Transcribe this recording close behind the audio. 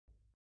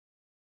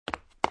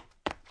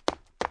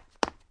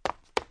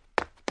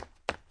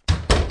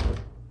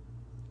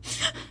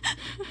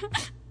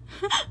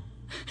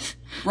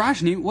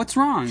Rajni, what's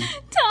wrong?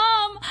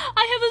 Tom,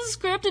 I have a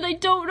script and I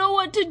don't know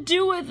what to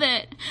do with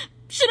it.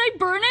 Should I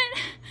burn it?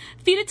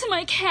 Feed it to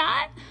my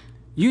cat?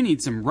 You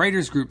need some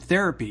writers group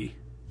therapy.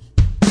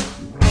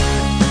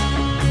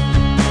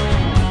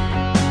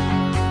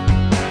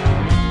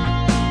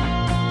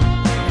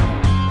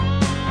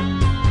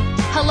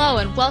 Hello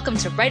and welcome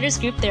to Writers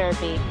Group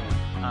Therapy.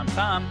 I'm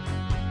Tom.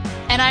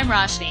 And I'm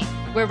Roshni.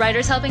 We're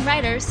writers helping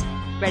writers.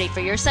 Ready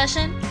for your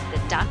session?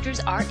 The doctors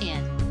are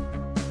in.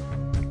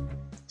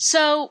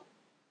 So,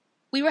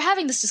 we were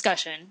having this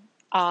discussion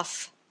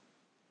off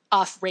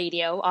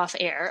radio, off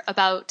air,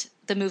 about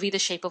the movie The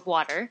Shape of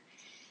Water.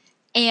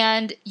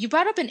 And you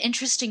brought up an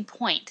interesting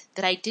point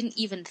that I didn't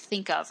even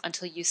think of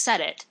until you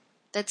said it,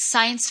 that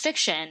science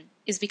fiction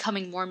is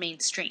becoming more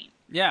mainstream.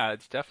 Yeah,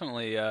 it's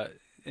definitely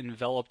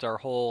enveloped our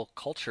whole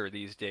culture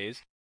these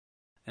days.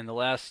 In the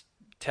last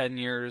 10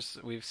 years,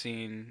 we've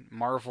seen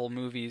Marvel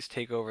movies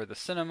take over the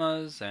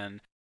cinemas,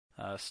 and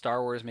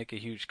Star Wars make a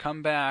huge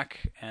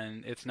comeback,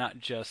 and it's not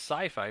just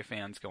sci-fi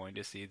fans going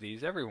to see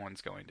these,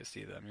 everyone's going to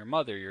see them. Your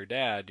mother, your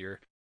dad,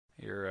 your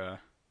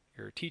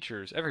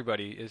teachers,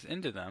 everybody is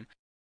into them,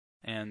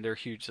 and they're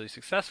hugely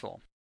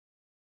successful.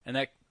 And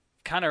that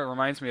kind of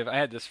reminds me of, I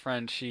had this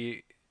friend,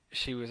 she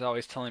was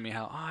always telling me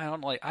how, I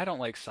don't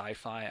like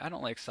sci-fi,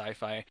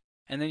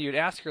 and then you'd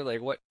ask her,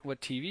 like, what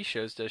TV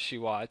shows does she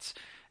watch?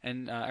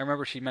 And I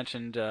remember she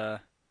mentioned,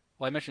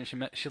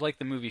 she liked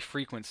the movie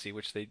Frequency,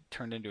 which they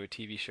turned into a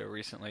TV show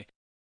recently.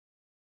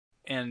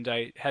 And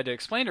I had to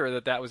explain to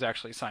her that was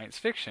actually science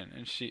fiction.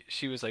 And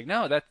she was like,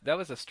 no, that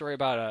was a story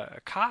about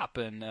a cop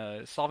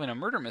and solving a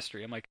murder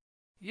mystery. I'm like,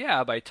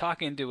 yeah, by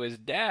talking to his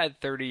dad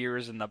 30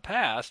 years in the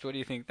past, what do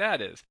you think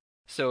that is?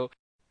 So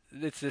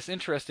it's this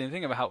interesting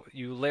thing about how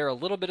you layer a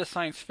little bit of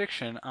science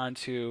fiction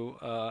onto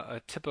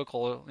a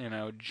typical,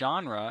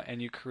 genre,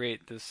 and you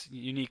create this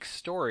unique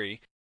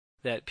story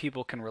that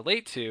people can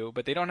relate to,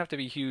 but they don't have to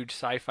be huge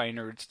sci-fi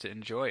nerds to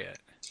enjoy it.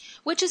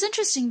 Which is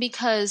interesting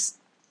because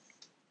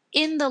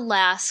in the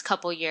last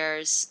couple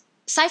years,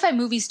 sci-fi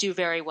movies do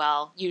very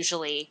well,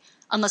 usually,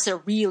 unless they're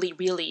really,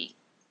 really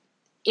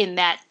in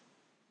that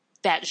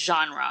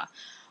genre.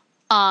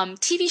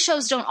 TV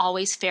shows don't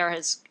always fare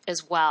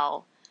as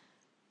well.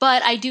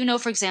 But I do know,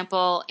 for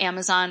example,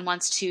 Amazon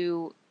wants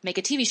to make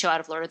a TV show out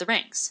of Lord of the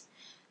Rings.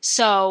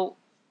 So,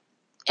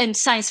 and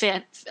science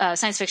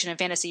fiction and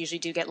fantasy usually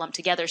do get lumped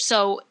together.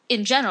 So,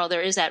 in general,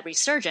 there is that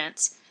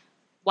resurgence.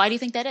 Why do you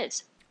think that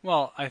is?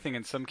 Well, I think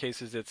in some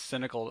cases it's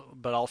cynical,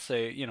 but I'll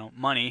say,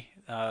 money.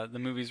 The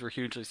movies were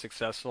hugely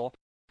successful,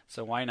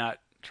 so why not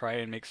try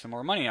and make some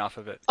more money off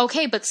of it?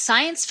 Okay, but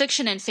science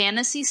fiction and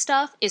fantasy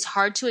stuff is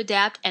hard to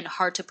adapt and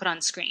hard to put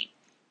on screen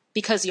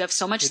because you have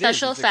so much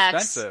special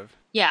effects. Expensive.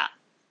 Yeah.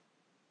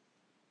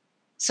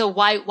 So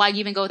why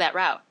even go that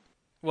route?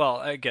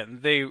 Well, again,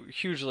 they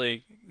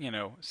hugely,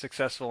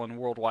 successful in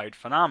worldwide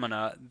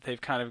phenomena.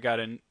 They've kind of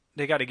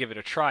they got to give it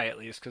a try at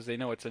least because they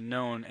know it's a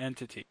known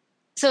entity.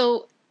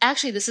 So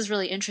actually, this is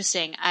really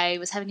interesting. I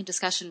was having a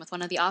discussion with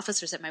one of the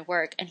officers at my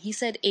work, and he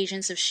said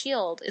Agents of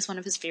S.H.I.E.L.D. is one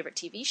of his favorite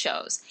TV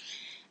shows.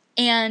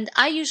 And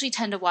I usually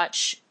tend to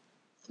watch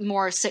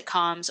more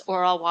sitcoms,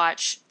 or I'll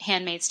watch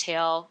Handmaid's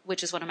Tale,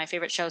 which is one of my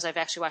favorite shows. I've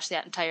actually watched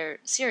that entire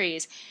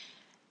series.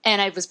 And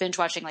I was binge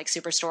watching like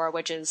Superstore,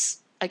 which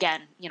is,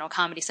 again, a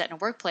comedy set in a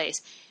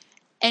workplace.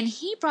 And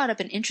he brought up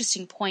an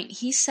interesting point.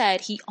 He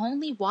said he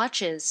only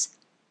watches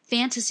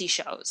fantasy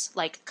shows,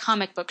 like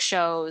comic book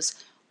shows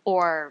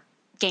or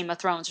Game of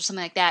Thrones or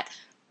something like that,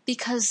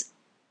 because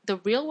the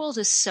real world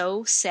is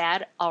so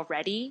sad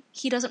already,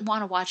 he doesn't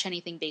want to watch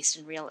anything based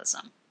in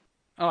realism.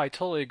 Oh, I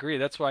totally agree.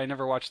 That's why I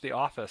never watched The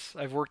Office.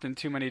 I've worked in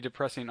too many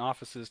depressing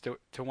offices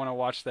to want to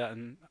watch that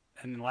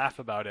and laugh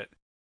about it.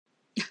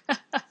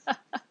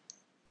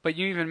 But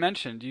you even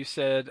mentioned, you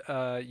said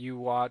you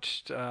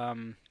watched,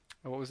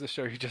 what was the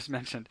show you just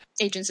mentioned?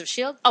 Agents of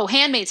S.H.I.E.L.D.? Oh,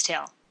 Handmaid's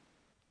Tale.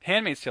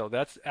 Handmaid's Tale,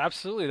 that's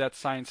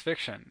science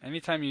fiction.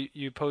 Anytime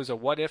you pose a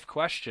what-if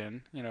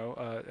question,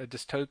 a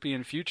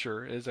dystopian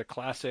future is a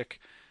classic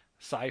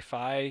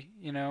sci-fi,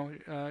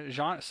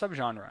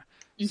 subgenre.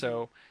 Mm-hmm.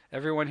 So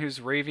everyone who's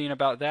raving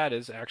about that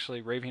is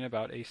actually raving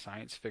about a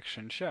science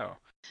fiction show.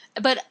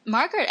 But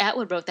Margaret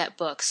Atwood wrote that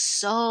book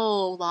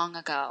so long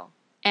ago.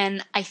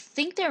 And I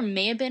think there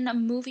may have been a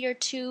movie or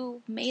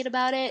two made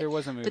about it. There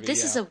was a movie, but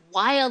this is a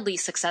wildly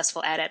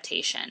successful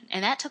adaptation,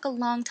 and that took a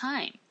long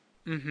time.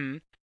 Mm-hmm.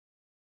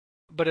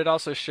 But it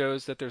also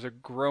shows that there's a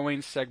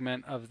growing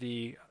segment of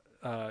the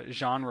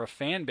genre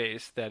fan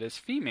base that is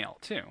female,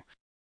 too.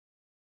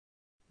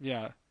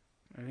 Yeah,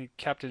 I think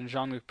Captain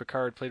Jean-Luc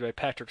Picard, played by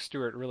Patrick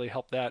Stewart, really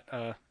helped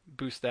that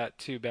boost that,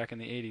 too, back in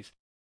the 80s.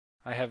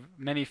 I have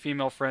many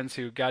female friends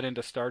who got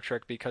into Star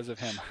Trek because of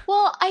him.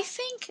 Well, I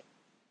think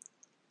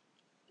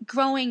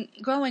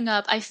growing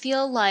up, I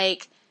feel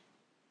like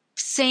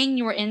saying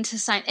you were into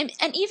science,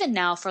 and even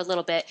now for a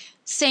little bit,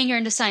 saying you're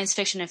into science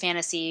fiction and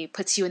fantasy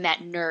puts you in that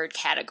nerd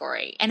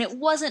category. And it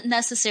wasn't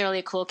necessarily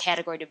a cool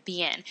category to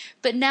be in.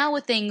 But now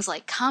with things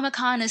like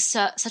Comic-Con is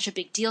such a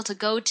big deal to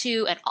go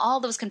to, and all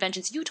those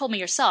conventions, you told me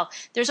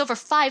yourself, there's over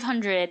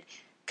 500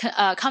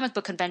 comic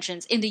book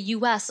conventions in the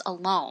US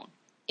alone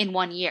in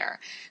 1 year.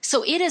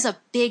 So it is a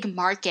big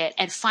market,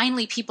 and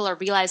finally people are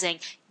realizing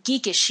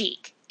geek is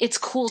chic. It's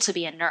cool to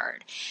be a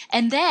nerd.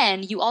 And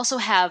then you also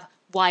have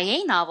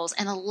YA novels,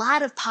 and a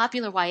lot of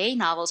popular YA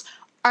novels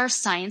are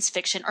science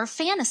fiction or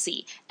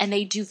fantasy, and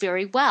they do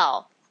very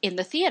well in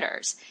the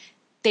theaters.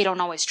 They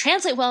don't always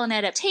translate well in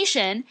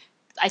adaptation.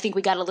 I think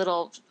we got a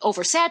little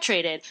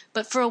oversaturated,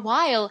 but for a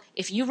while,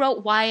 if you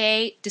wrote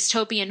YA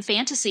dystopian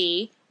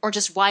fantasy or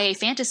just YA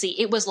fantasy,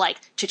 it was like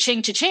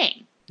cha-ching,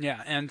 cha-ching.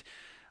 Yeah, and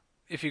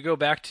if you go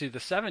back to the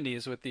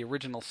 70s with the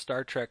original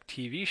Star Trek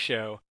TV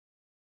show,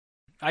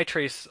 I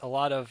trace a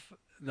lot of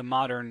the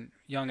modern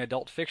young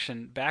adult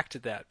fiction back to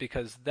that,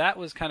 because that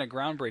was kind of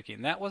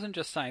groundbreaking. That wasn't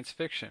just science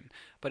fiction,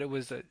 but it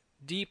was a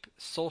deep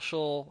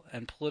social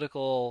and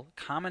political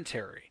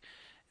commentary.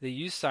 They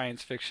used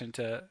science fiction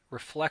to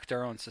reflect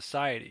our own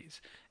societies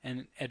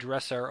and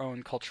address our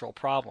own cultural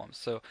problems.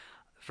 So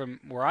from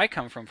where I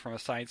come from a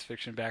science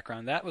fiction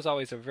background, that was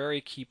always a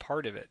very key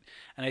part of it.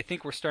 And I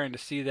think we're starting to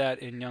see that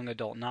in young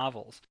adult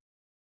novels.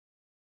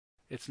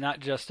 It's not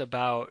just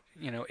about,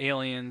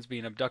 aliens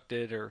being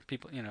abducted or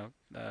people,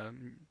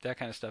 that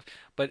kind of stuff,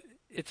 but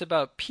it's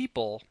about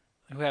people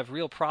who have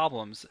real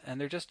problems, and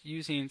they're just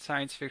using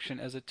science fiction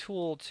as a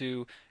tool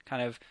to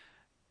kind of,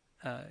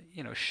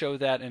 show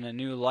that in a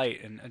new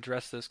light and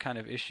address those kind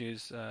of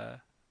issues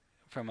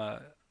from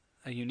a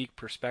unique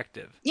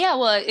perspective. Yeah,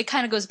 well, it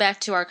kind of goes back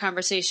to our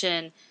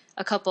conversation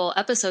a couple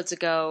episodes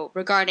ago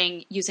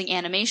regarding using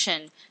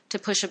animation to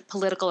push a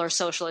political or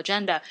social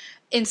agenda.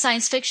 In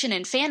science fiction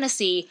and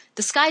fantasy,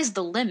 the sky's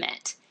the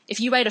limit.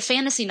 If you write a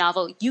fantasy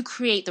novel, you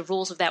create the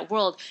rules of that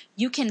world.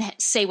 You can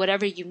say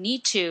whatever you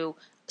need to,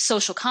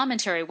 social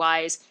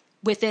commentary-wise,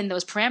 within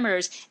those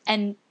parameters,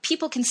 and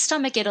people can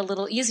stomach it a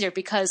little easier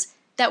because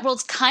that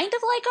world's kind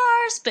of like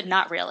ours, but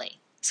not really.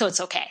 So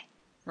it's okay.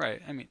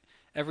 Right. I mean,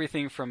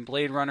 everything from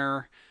Blade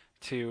Runner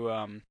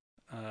to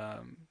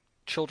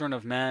Children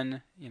of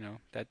Men,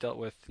 that dealt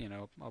with,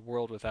 a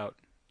world without,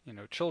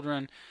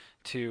 children,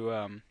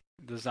 to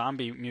the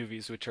zombie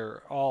movies, which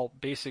are all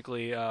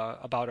basically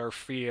about our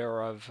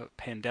fear of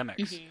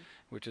pandemics,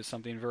 which is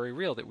something very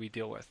real that we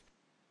deal with.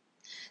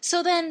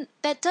 So then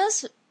that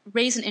does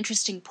raise an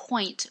interesting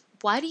point.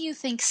 Why do you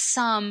think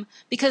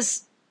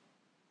because,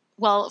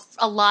 well,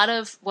 a lot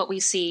of what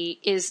we see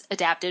is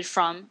adapted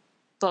from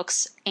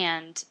books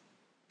and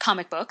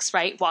comic books,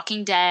 right?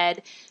 Walking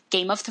Dead,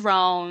 Game of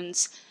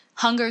Thrones,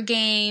 Hunger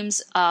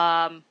Games,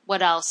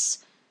 what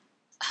else?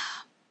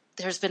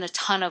 There's been a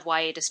ton of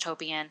YA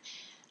dystopian.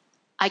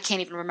 I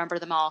can't even remember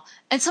them all.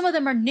 And some of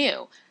them are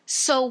new.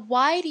 So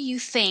why do you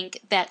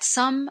think that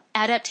some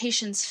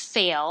adaptations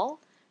fail?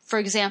 For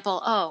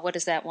example, what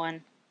is that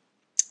one?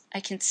 I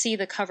can see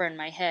the cover in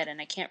my head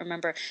and I can't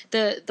remember.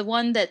 The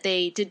one that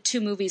they did 2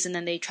 movies and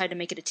then they tried to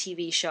make it a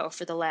TV show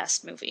for the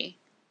last movie.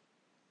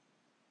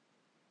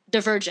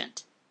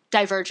 Divergent.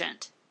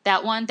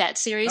 That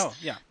series. Oh,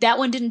 yeah. That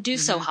one didn't do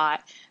so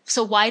hot.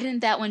 So why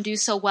didn't that one do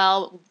so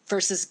well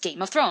versus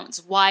Game of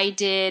Thrones? Why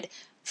did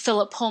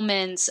Philip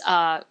Pullman's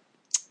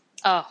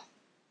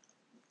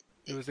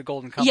it was the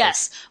Golden Compass.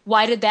 Yes.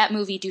 Why did that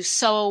movie do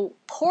so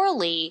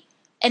poorly?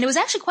 And it was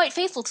actually quite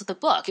faithful to the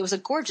book. It was a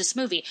gorgeous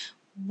movie.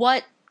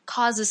 What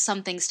causes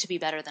some things to be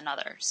better than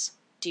others,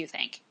 do you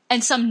think?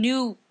 And some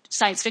new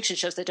science fiction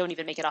shows that don't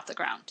even make it off the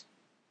ground,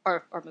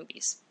 or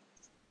movies.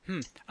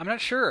 I'm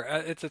not sure.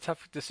 It's a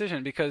tough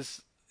decision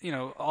because, a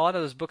lot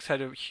of those books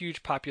had a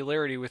huge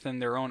popularity within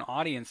their own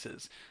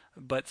audiences,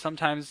 but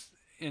sometimes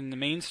in the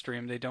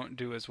mainstream they don't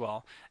do as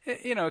well.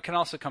 It can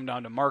also come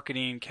down to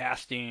marketing,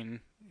 casting,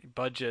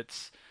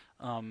 budgets.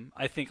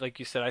 I think, like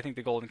you said, I think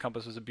The Golden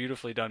Compass was a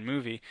beautifully done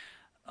movie.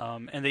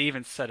 And they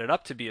even set it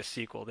up to be a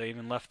sequel. They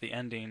even left the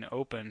ending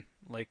open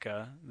like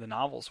the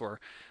novels were.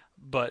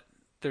 But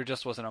there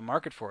just wasn't a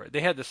market for it. They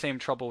had the same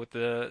trouble with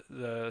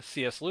the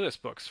C.S. Lewis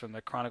books from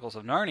the Chronicles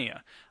of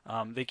Narnia.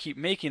 They keep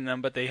making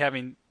them, but they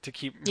having to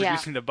keep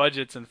reducing the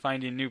budgets and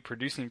finding new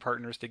producing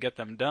partners to get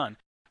them done.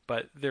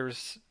 But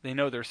they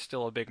know there's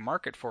still a big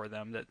market for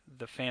them, that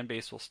the fan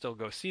base will still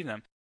go see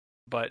them.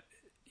 But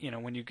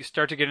when you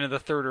start to get into the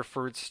third or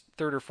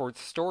fourth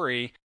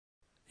story,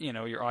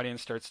 your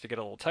audience starts to get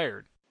a little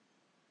tired.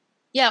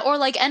 Yeah, or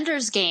like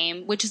Ender's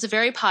Game, which is a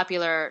very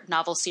popular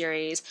novel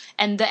series,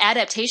 and the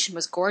adaptation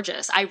was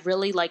gorgeous. I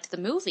really liked the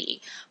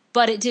movie,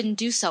 but it didn't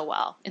do so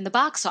well in the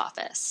box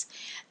office.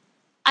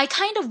 I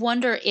kind of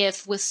wonder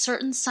if with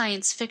certain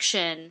science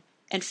fiction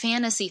and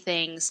fantasy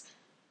things,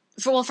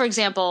 for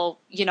example,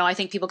 I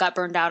think people got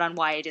burned out on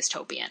YA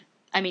dystopian.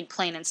 I mean,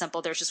 plain and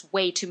simple, there's just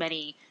way too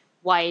many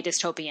YA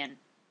dystopian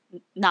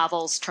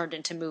novels turned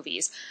into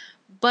movies.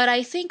 But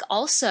I think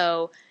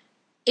also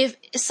if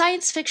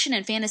science fiction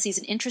and fantasy is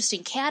an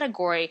interesting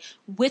category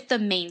with the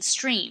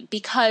mainstream,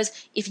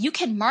 because if you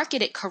can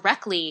market it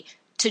correctly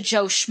to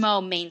Joe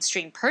Schmo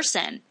mainstream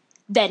person,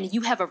 then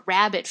you have a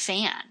rabid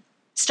fan.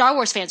 Star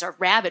Wars fans are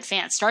rabid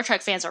fans. Star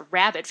Trek fans are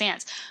rabid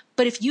fans.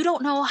 But if you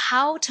don't know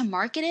how to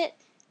market it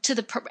to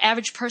the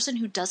average person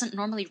who doesn't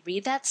normally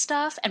read that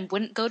stuff and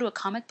wouldn't go to a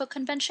comic book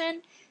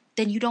convention,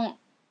 then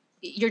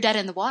you're dead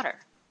in the water.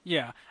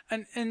 Yeah,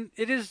 and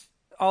it is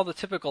all the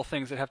typical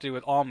things that have to do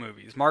with all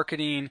movies,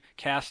 marketing,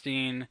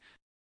 casting.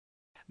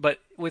 But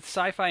with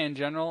sci-fi in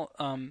general,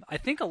 I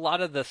think a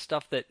lot of the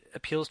stuff that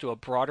appeals to a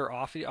broader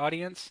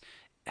audience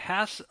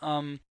has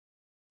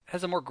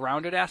a more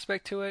grounded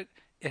aspect to it.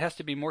 It has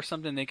to be more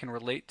something they can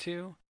relate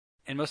to.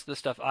 And most of the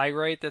stuff I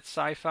write that's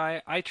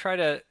sci-fi, I try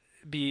to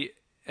be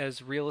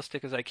as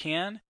realistic as I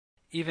can,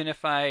 even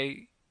if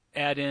I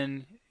add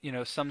in,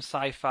 some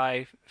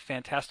sci-fi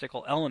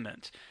fantastical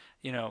element.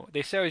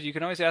 They say you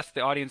can always ask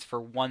the audience for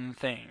one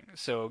thing.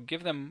 So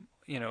give them,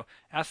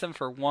 ask them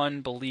for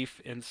one belief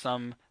in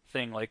some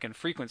thing. Like in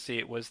Frequency,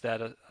 it was that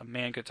a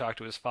man could talk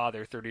to his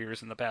father 30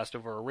 years in the past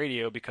over a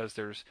radio because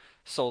there's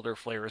solar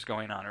flares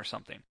going on or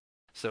something.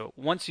 So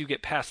once you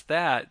get past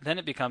that, then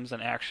it becomes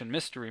an action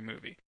mystery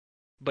movie.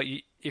 But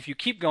if you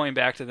keep going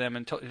back to them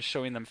and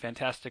showing them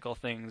fantastical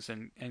things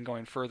and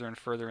going further and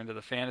further into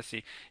the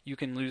fantasy, you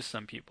can lose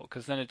some people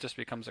because then it just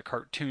becomes a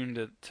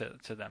cartoon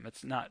to them.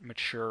 It's not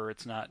mature.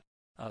 It's not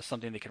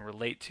something they can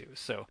relate to.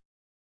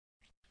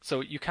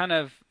 So you kind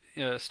of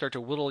start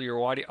to whittle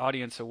your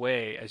audience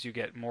away as you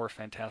get more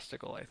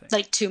fantastical, I think.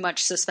 Like too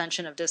much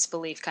suspension of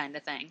disbelief kind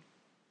of thing.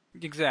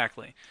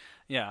 Exactly.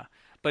 Yeah.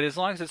 But as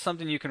long as it's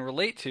something you can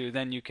relate to,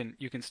 then you can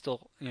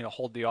still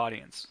hold the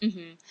audience.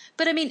 Mm-hmm.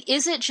 But I mean,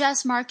 is it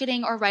just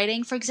marketing or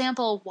writing? For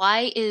example,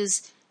 why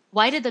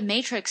did The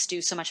Matrix do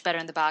so much better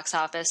in the box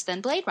office than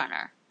Blade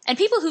Runner? And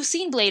people who've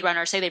seen Blade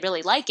Runner say they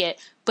really like it,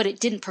 but it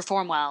didn't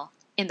perform well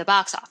in the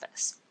box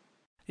office.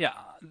 Yeah,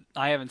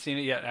 I haven't seen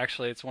it yet.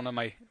 Actually, it's one of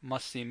my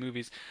must-see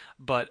movies,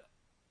 but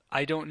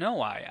I don't know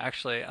why.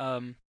 Actually,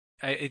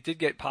 it did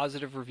get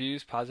positive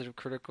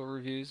critical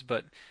reviews,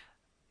 but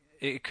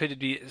it could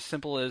be as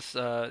simple as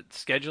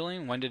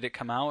scheduling. When did it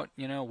come out?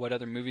 What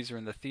other movies are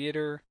in the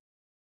theater?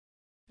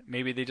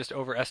 Maybe they just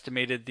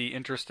overestimated the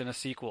interest in a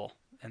sequel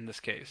in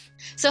this case.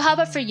 So how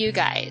about for you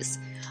guys?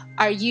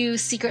 Are you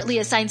secretly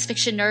a science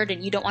fiction nerd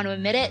and you don't want to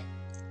admit it?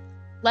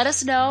 Let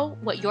us know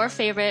what your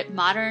favorite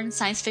modern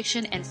science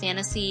fiction and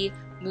fantasy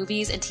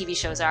movies and TV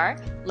shows are.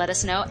 Let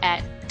us know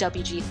at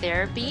WG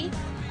Therapy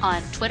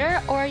on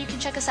Twitter, or you can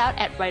check us out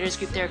at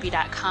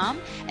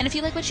writersgrouptherapy.com. And if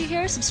you like what you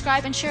hear,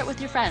 subscribe and share it with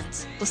your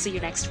friends. We'll see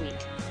you next week.